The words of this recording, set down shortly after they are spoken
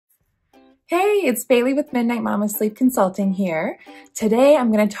Hey, it's Bailey with Midnight Mama Sleep Consulting here. Today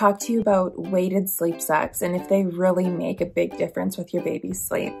I'm going to talk to you about weighted sleep sacks and if they really make a big difference with your baby's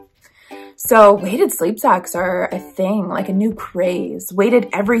sleep. So weighted sleep sacks are a thing, like a new craze. Weighted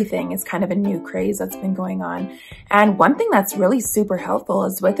everything is kind of a new craze that's been going on. And one thing that's really super helpful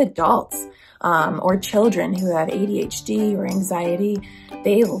is with adults or children who have ADHD or anxiety.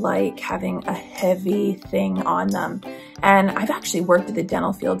 They like having a heavy thing on them. And I've actually worked in the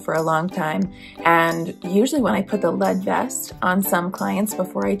dental field for a long time. And usually when I put the lead vest on some clients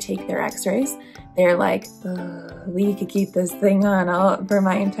before I take their x-rays, they're like, we could keep this thing on for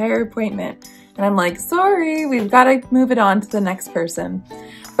my entire appointment. And I'm like, sorry, we've got to move it on to the next person.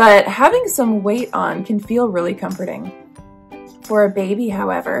 But having some weight on can feel really comforting. For a baby,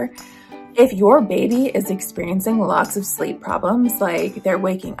 however, if your baby is experiencing lots of sleep problems, like they're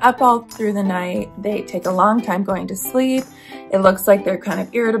waking up all through the night, they take a long time going to sleep, it looks like they're kind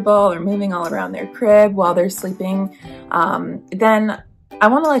of irritable or moving all around their crib while they're sleeping, then I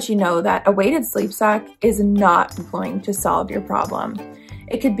want to let you know that a weighted sleep sack is not going to solve your problem.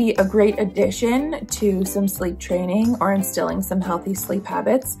 It could be a great addition to some sleep training or instilling some healthy sleep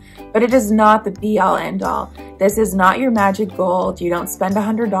habits, but it is not the be-all end-all. This is not your magic gold. You don't spend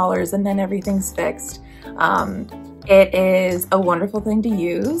 $100 and then everything's fixed. It is a wonderful thing to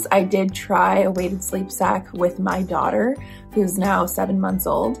use. I did try a weighted sleep sack with my daughter, who's now 7 months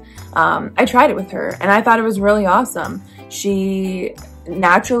old. I tried it with her and I thought it was really awesome. She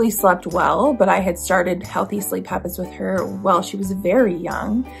naturally slept well, but I had started healthy sleep habits with her while she was very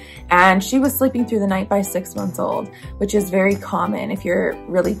young, and she was sleeping through the night by 6 months old, which is very common if you're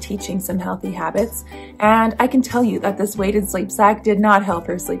really teaching some healthy habits. And I can tell you that this weighted sleep sack did not help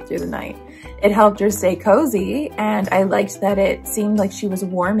her sleep through the night. It helped her stay cozy, and I liked that it seemed like she was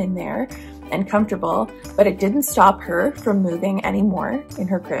warm in there and comfortable, but it didn't stop her from moving anymore in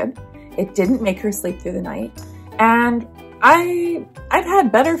her crib. It didn't make her sleep through the night. And I've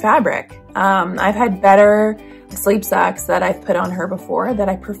had better fabric. I've had better sleep sacks that I've put on her before that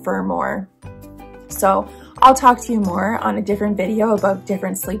I prefer more. So I'll talk to you more on a different video about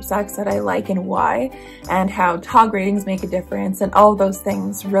different sleep sacks that I like and why, and how TOG ratings make a difference, and all of those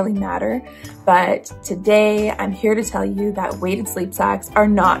things really matter. But today I'm here to tell you that weighted sleep sacks are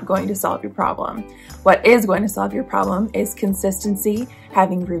not going to solve your problem. What is going to solve your problem is consistency,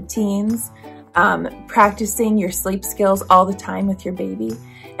 having routines, practicing your sleep skills all the time with your baby,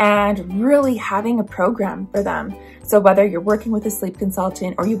 and really having a program for them. So whether you're working with a sleep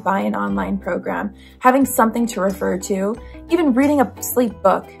consultant or you buy an online program, having something to refer to, even reading a sleep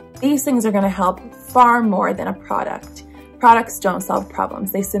book, these things are going to help far more than a product. Products don't solve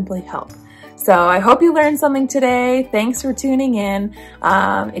problems, they simply help. So I hope you learned something today. Thanks for tuning in.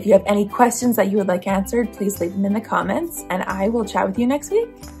 If you have any questions that you would like answered, please leave them in the comments, and I will chat with you next week.